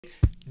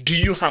Do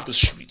you have the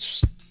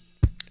streets?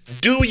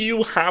 Do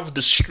you have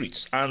the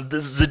streets? And the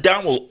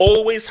Zidane will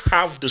always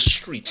have the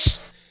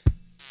streets.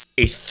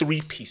 A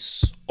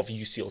three-piece of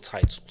UCL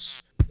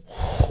titles.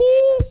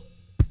 Who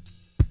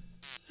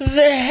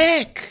the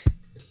heck?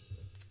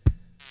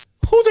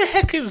 Who the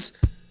heck is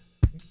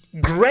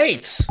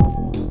Graet?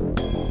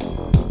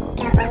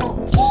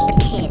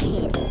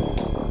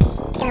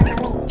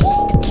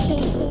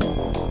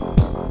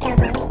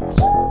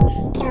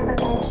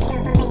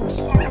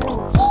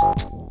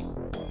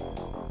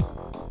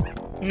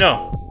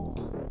 No.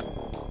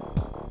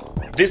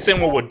 This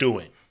ain't what we're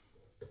doing.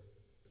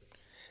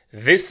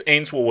 This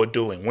ain't what we're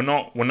doing. We're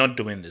not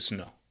doing this,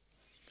 no.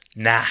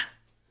 Nah.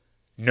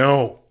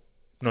 No.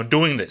 We're not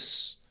doing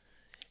this.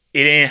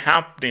 It ain't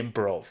happening,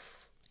 bruv.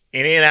 It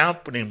ain't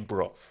happening,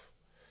 bruv.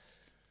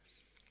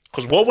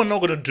 Because what we're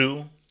not going to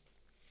do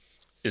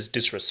is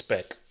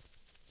disrespect.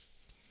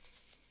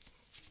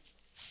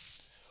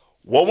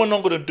 What we're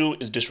not going to do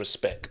is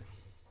disrespect.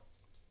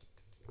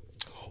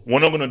 We're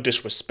not going to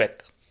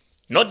disrespect.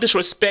 Not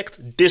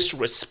disrespect,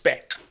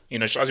 disrespect. You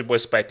know, shout out your boy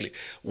Spike Lee.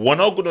 We're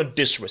not going to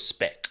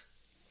disrespect.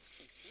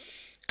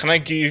 Can I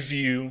give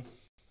you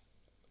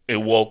a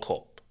World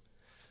Cup?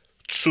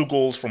 2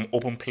 goals from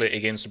open play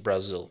against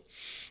Brazil.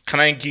 Can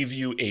I give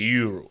you a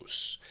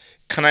Euros?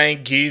 Can I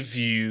give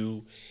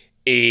you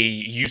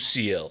a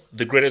UCL,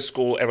 the greatest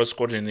goal ever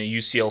scored in a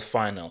UCL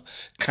final?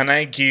 Can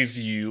I give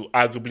you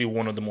arguably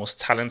one of the most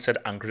talented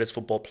and greatest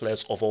football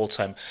players of all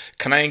time?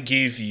 Can I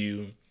give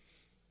you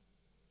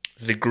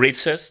the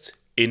greatest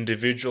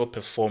individual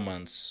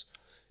performance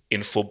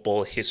in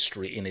football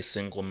history in a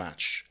single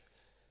match?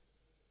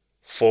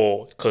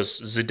 Because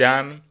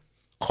Zidane,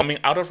 coming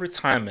out of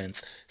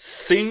retirement,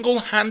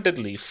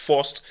 single-handedly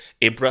forced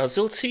a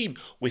Brazil team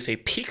with a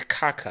peak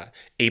Kaká,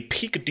 a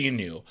peak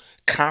Dino,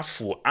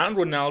 Cafu, and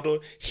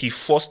Ronaldo. He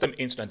forced them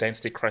into an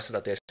identity crisis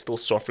that they're still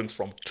suffering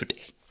from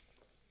today.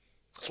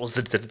 That's what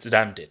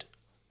Zidane did.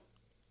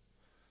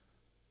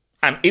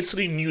 And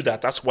Italy knew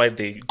that. That's why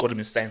they got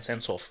him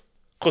sent off.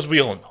 Because we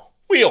all know.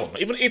 We all know.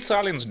 Even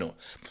Italians know.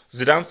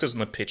 Zidane stays on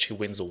the pitch, he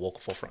wins the World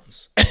Cup for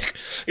France.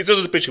 He stays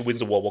on the pitch, he wins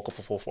the World Cup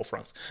for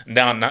France.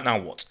 Now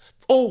what?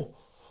 Oh,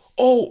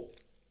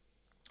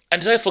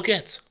 and did I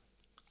forget?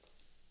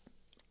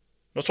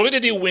 Not only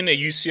did he win a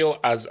UCL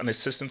as an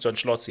assistant to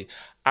Ancelotti,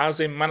 as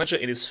a manager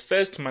in his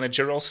first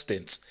managerial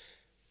stint,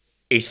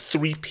 a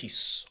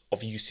 3-piece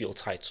of UCL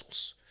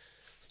titles.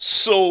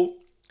 So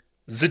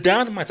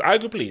Zidane might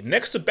arguably,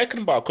 next to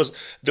Beckenbauer, because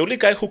the only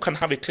guy who can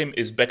have a claim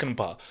is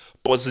Beckenbauer,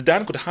 but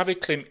Zidane could have a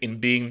claim in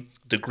being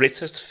the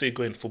greatest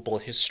figure in football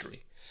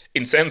history,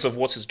 in terms of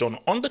what he's done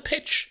on the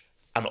pitch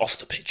and off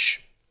the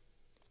pitch.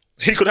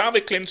 He could have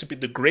a claim to be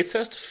the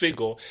greatest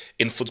figure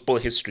in football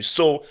history.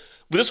 So,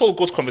 with this whole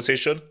GOAT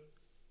conversation,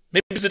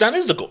 maybe Zidane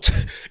is the GOAT,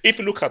 if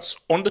you look at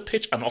on the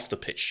pitch and off the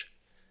pitch.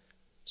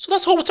 So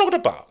that's what we're talking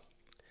about.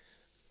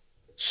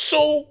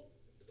 So,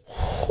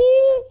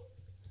 who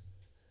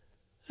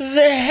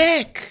the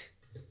heck?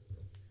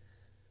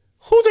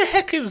 Who the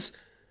heck is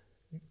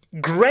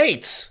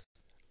Graet?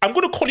 I'm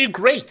going to call you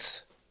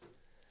Graet.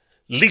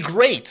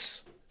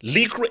 Graet.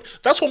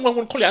 That's what I'm going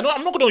to call you. I'm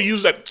not going to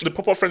use like the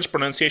proper French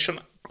pronunciation.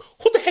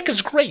 Who the heck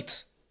is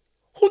Graet?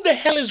 Who the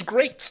hell is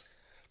Graet?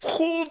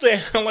 Who the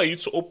hell are you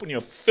to open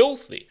your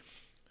filthy,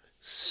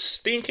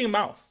 stinking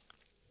mouth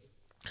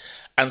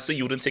and say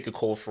you wouldn't take a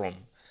call from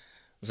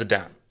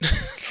Zidane?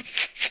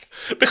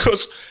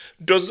 Because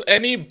does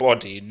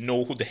anybody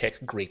know who the heck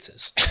Graet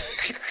is?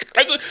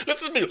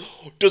 Listen to me.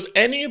 Does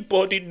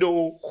anybody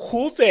know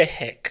who the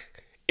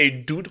heck a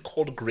dude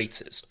called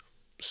Graet is?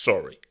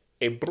 Sorry,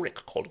 a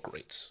brick called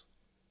Graet.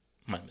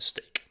 My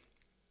mistake.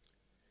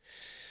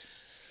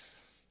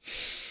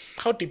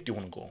 How deep do you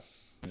want to go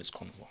in this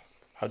convo?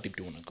 How deep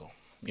do you want to go?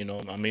 You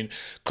know, I mean,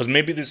 because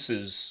maybe this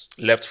is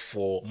left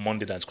for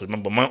Monday nights. Because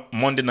remember,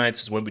 Monday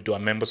nights is when we do our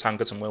members'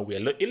 hangouts and where we're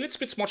a little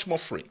bit much more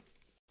free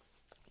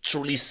to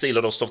really say a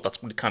lot of stuff that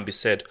really can't be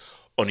said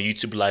on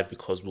YouTube Live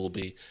because we'll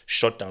be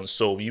shut down.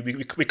 So we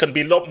can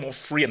be a lot more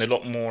free and a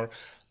lot more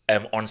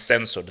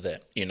uncensored there,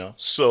 you know.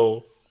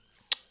 So,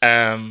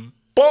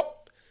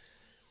 but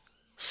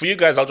for you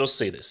guys, I'll just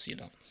say this, you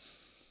know.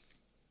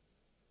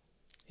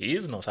 He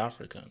is North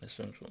African,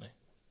 essentially.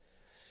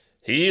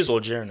 He is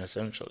Algerian,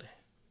 essentially.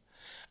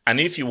 And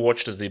if you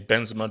watched the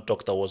Benzema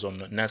doc that was on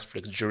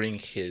Netflix during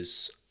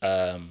his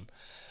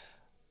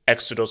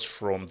exodus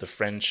from the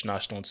French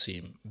national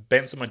team,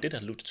 Benzema did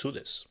allude to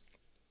this.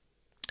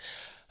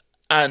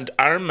 And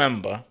I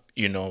remember,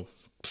 you know,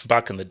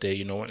 back in the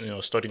day,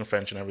 studying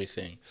French and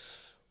everything,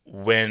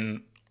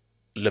 when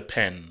Le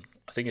Pen,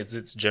 I think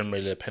it's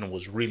generally Le Pen,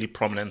 was really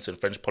prominent in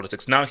French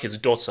politics. Now his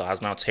daughter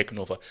has now taken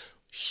over.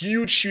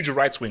 Huge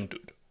right-wing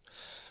dude.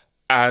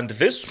 And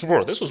this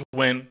was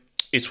when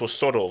it was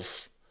sort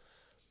of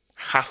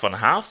half and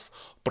half,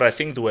 but I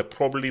think there were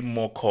probably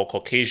more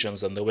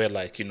Caucasians than there were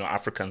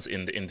Africans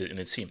in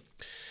the team.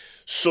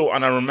 So,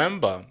 and I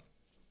remember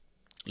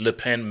Le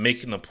Pen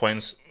making the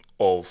points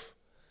of,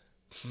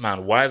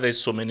 man, why are there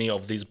so many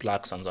of these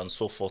blacks and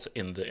so forth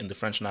in the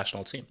French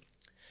national team?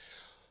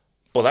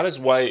 But that is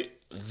why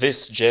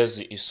this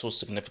jersey is so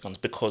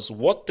significant, because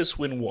what this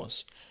win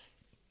was,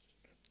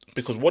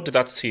 because what did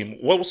that team,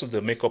 what was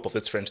the makeup of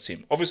this French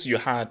team? Obviously, you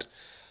had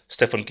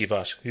Stéphane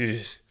Guivarc'h,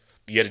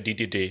 you had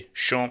Didier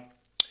Deschamps,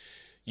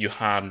 you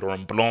had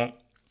Laurent Blanc,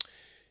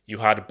 you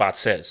had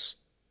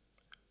Barthez.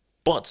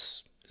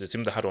 But it's a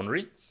team that had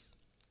Henry.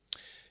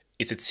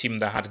 It's a team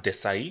that had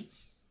Desailly,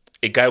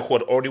 a guy who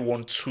had already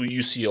won 2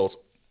 UCLs,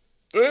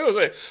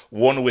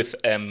 one with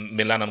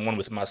Milan and one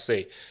with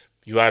Marseille.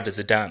 You had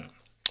Zidane.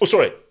 Oh,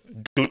 sorry,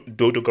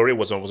 Dodo Graet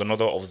was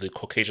another of the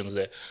Caucasians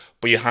there.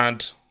 But you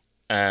had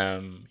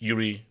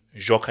Yuri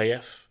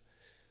Zhokayev.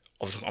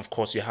 Of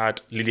course, you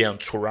had Lilian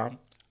Thuram.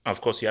 And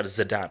of course, you had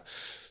Zidane.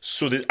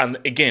 So, and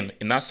again,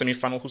 in that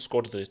semi-final, who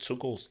scored the 2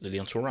 goals?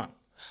 Lilian Thuram.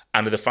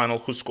 And in the final,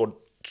 who scored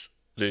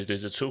the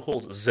 2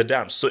 goals?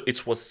 Zidane. So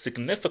it was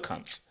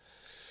significant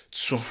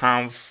to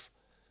have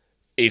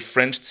a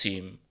French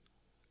team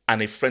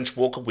and a French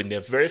World Cup win,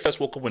 their very first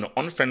World Cup win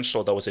on French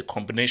soil. That was a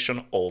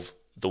combination of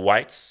the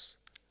whites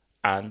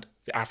and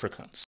the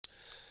Africans,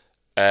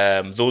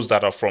 those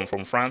that are from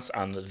France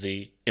and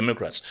the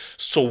immigrants.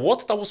 So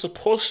what that was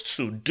supposed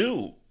to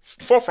do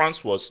for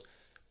France was,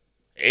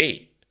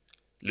 hey,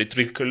 le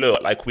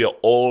tricolore, like we are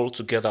all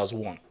together as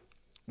one.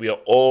 We are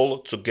all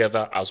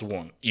together as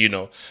one, you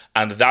know.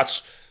 And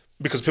that's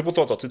because people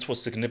thought that it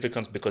was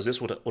significant, because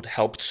this would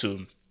help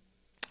to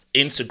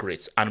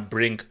integrate and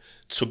bring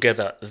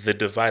together the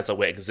divides that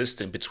were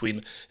existing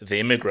between the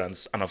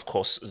immigrants and, of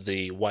course,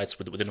 the whites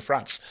within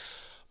France.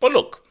 But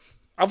look,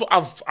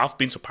 I've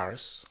been to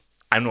Paris.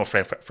 I know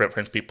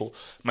French people.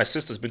 My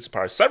sister's been to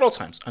Paris several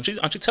times, and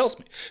she tells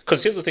me.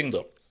 Because here's the thing,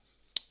 though.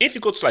 If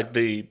you go to like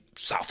the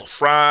south of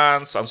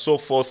France and so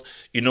forth,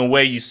 you know,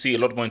 where you see a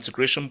lot more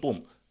integration,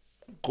 boom,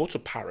 go to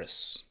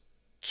Paris,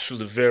 to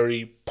the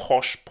very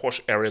posh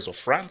areas of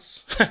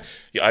France.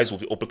 Your eyes will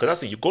be open, because that's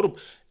the thing. You go to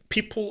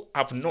people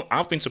I've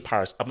been to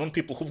Paris. I've known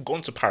people who've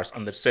gone to Paris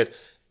and they've said,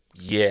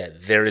 yeah,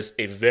 there is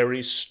a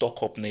very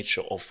stuck-up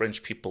nature of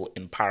French people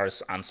in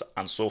Paris and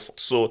so forth.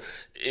 So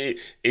it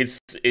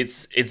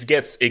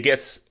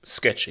gets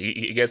sketchy.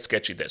 It gets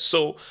sketchy there.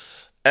 So,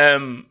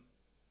 and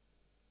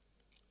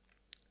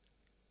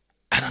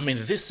I mean,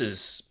 this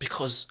is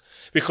because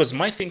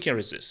my thinking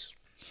is this: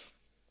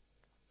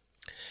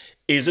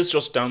 is this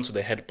just down to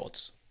the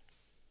headbutt?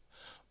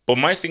 But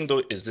my thing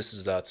though is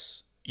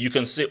that you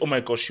can say, oh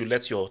my gosh, you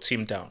let your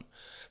team down.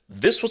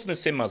 This wasn't the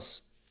same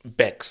as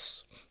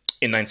Beck's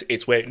in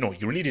 '98, where no,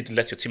 you really did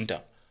let your team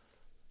down.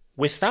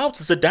 Without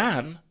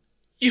Zidane,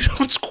 you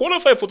don't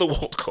qualify for the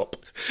World Cup.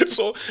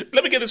 So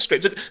let me get this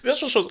straight. Let's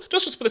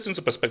just put this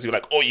into perspective.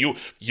 Like, oh, you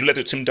let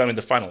your team down in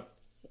the final.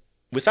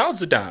 Without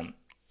Zidane,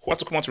 who had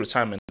to come out to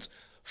retirement,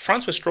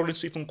 France was struggling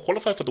to even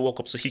qualify for the World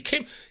Cup. So he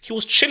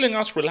was chilling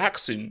out,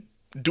 relaxing,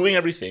 doing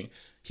everything.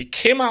 He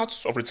came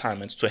out of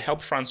retirement to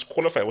help France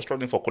qualify. He was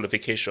struggling for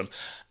qualification.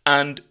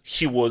 And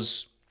he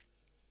was,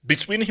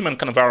 between him and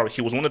Cannavaro,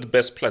 he was one of the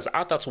best players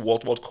at that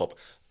World Cup.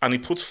 And he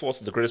put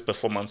forth the greatest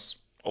performance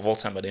of all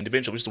time by the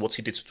individual, which is what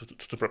he did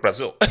to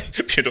Brazil.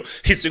 You know,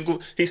 he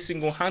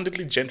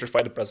single-handedly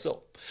gentrified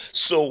Brazil.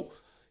 So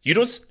you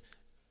don't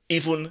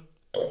even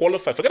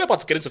qualify. Forget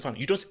about getting to the final.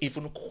 You don't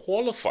even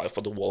qualify for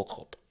the World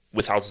Cup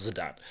without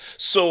Zidane.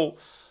 So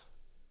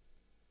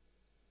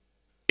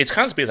it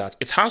can't be that.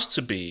 It has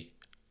to be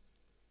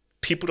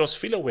people just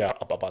feel aware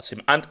about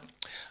him. And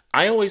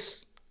I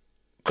always,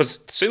 because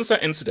since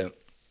that incident,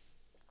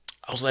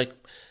 I was like,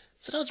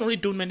 Zidane doesn't really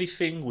do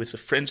anything with the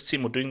French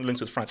team or doing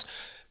links with France.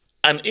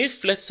 And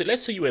if, let's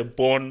say you were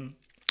born,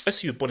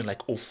 in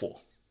like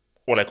 '04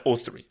 or like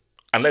 '03,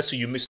 and let's say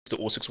you missed the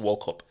 '06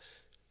 World Cup,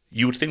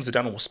 you would think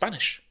Zidane was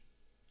Spanish.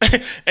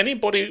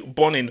 Anybody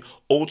born in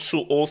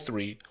 '02,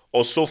 '03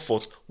 or so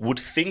forth would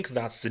think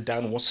that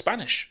Zidane was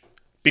Spanish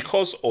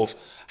because of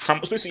how,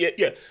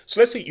 yeah. So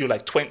let's say you're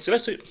like 20, so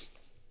let's say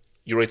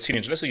you're a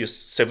teenager, let's say you're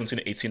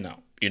 17, 18 now,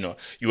 you know,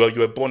 you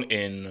were born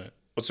in,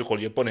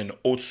 you're born in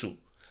 '02.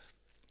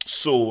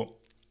 So,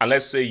 and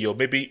let's say you're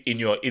maybe in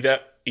your either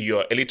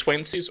your early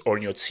 20s or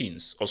in your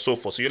teens or so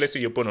forth. So let's say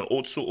you're born in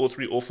 '02,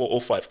 '03,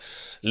 '04, '05,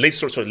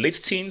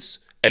 late teens,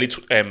 early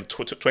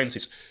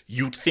 20s.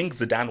 You'd think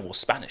Zidane was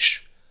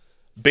Spanish,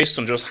 based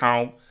on just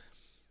how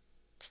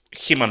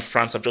him and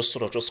France have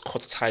just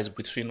cut ties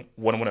between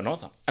one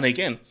another. And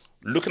again,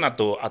 looking at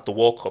the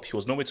World Cup, he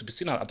was nowhere to be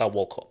seen at that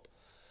World Cup.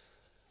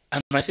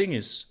 And my thing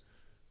is,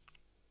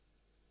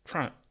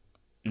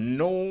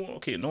 no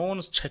one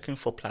is checking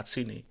for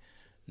Platini.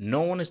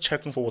 No one is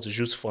checking for what is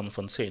Jules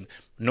Fontaine.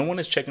 No one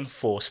is checking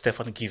for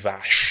Stéphane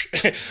Guivarc'h.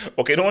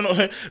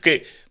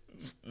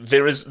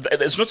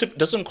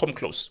 Doesn't come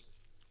close.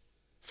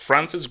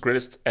 France's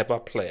greatest ever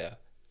player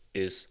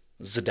is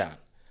Zidane.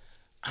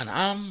 And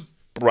I'm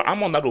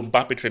on that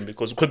Mbappe train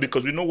because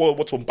we know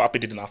what Mbappe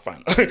did in our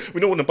final.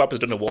 We know what Mbappe has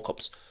done in the World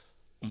Cups.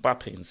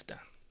 Mbappe and Zidane.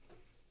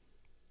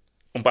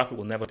 Mbappe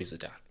will never be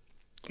Zidane.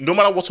 No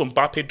matter what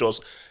Mbappe does,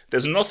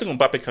 there's nothing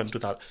Mbappe can do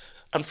that.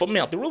 And for me,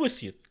 I'll be real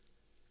with you.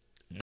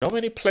 Not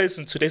many players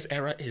in today's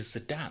era is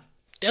Zidane.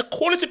 They're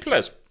quality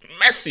players.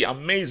 Messi,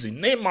 amazing.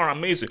 Neymar,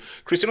 amazing.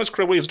 Cristiano's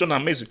career is done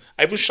amazing.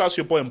 I even shout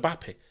your boy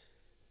Mbappe.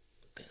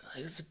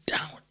 It's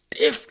down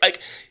different.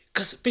 Like,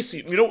 because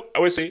basically, I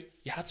always say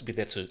you had to be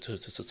there to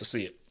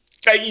see it.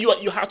 Like,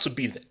 you had to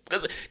be there.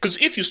 Because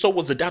if you saw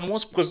what Zidane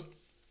was, because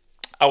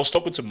I was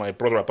talking to my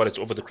brother about it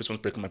over the Christmas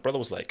break, and my brother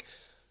was like,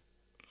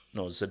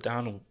 no,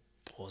 Zidane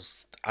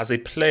was, as a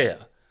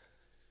player,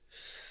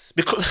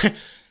 because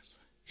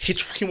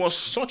he was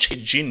such a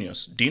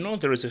genius. Do you know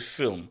there is a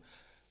film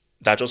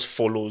that just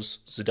follows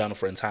Zidane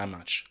for an entire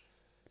match?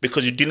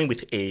 Because you're dealing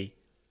with a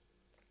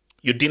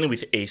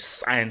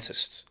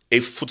scientist, a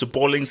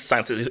footballing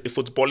scientist, a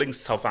footballing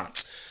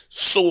savant.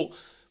 So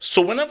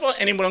whenever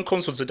anyone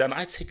comes to Zidane,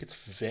 I take it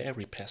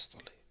very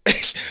personally.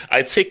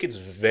 I take it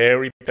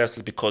very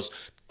personally because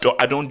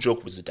I don't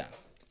joke with Zidane.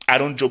 I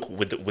don't joke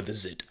with the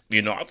Zid.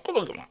 I've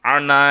got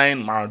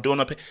R9,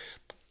 Maradona,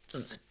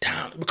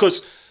 Zidane.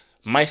 Because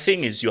my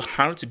thing is, you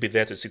have to be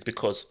there to see it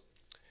because,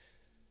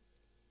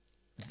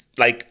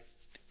 like,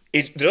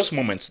 there's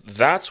moments.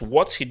 That's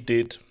what he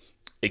did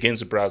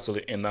against Brazil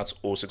in that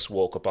 '06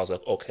 World Cup. I was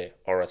like, okay,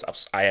 all right,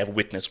 I have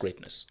witnessed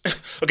greatness.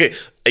 okay,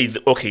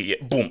 yeah,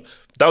 boom.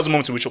 That was a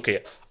moment in which,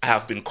 okay, I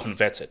have been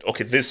converted.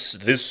 Okay,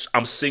 this,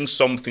 I'm seeing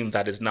something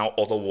that is now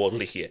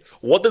otherworldly here.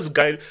 What this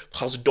guy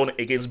has done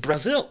against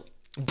Brazil.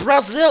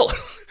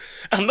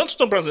 I'm not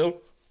just on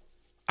Brazil.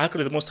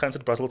 Actually, the most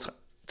talented Brazil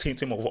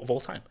team of all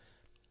time.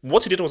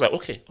 What he did was like,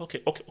 okay,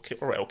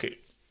 all right, okay,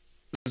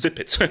 zip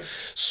it.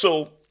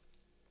 So,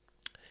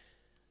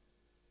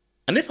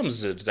 and if I'm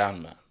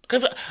Zidane, man,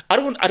 I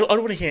don't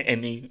want to hear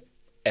any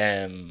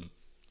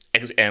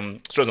stories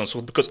and so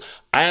forth because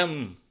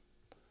I'm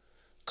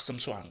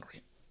so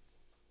angry.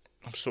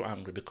 I'm so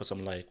angry because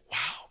I'm like,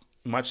 wow.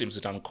 Imagine if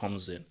Zidane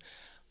comes in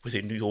with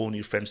a whole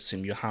new French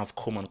team. You have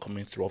Coman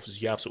coming through.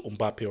 Obviously, you have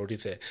Mbappe already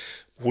there.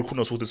 Who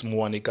knows what this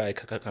Moani guy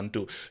can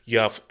do? You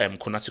have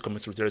Konate coming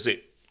through. There is a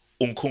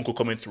Nkunku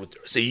coming through.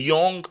 There is a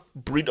young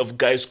breed of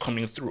guys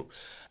coming through.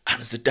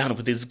 And Zidane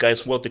with these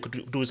guys, what they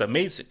could do is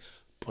amazing.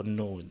 But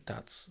no,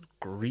 that's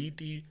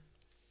greedy.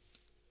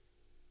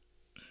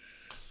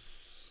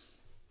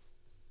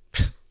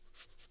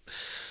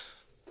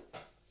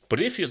 But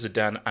if you're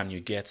Zidane and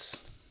you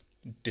get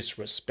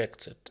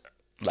disrespected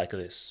like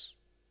this,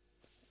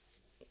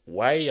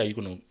 why are you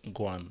going to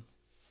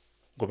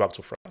go back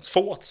to France?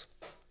 For what?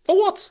 For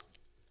what?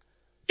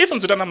 If I'm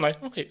Zidane, I'm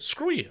like, okay,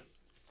 screw you.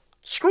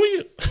 Screw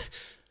you.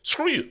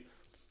 Screw you.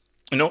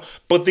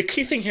 But the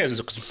key thing here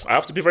is, I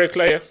have to be very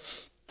clear,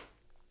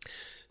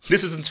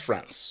 this isn't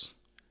France.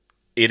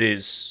 It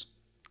is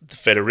the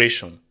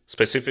Federation,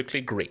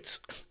 specifically Graet.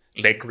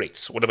 Like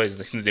Graet, whatever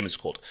his name is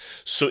called.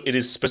 So it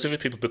is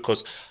specific people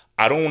because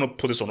I don't want to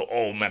put this on,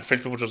 oh man,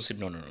 French people just say,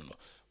 no.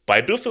 But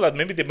I do feel that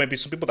maybe there might be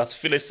some people that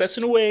feel a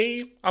certain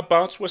way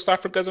about West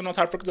Africans and North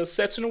Africans, a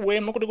certain way.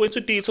 I'm not going to go into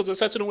details, a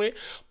certain way.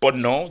 But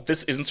no,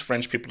 this isn't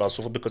French people and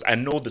so forth because I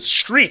know the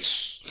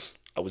streets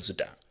are with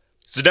Zidane.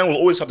 Zidane will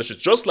always have the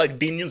streets. Just like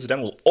Dinian,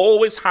 Zidane will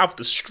always have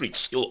the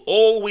streets. He'll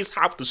always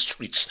have the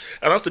streets.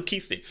 And that's the key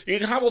thing. You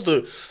can have all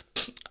the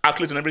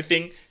accolades and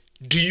everything.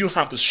 Do you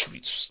have the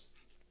streets?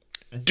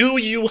 Do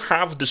you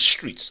have the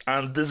streets?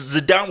 And the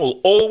Zidane will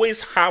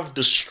always have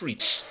the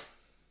streets.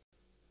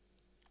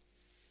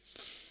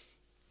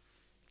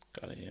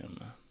 Gotta hear,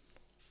 man.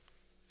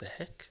 The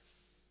heck?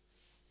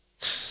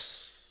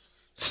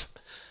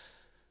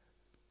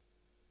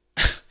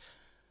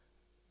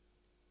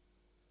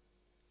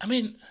 I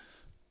mean,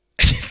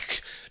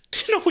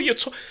 do you know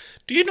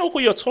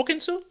who you're talking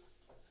to?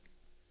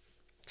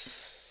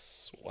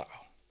 Wow.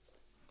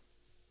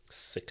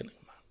 Sickening,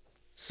 man.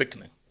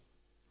 Sickening.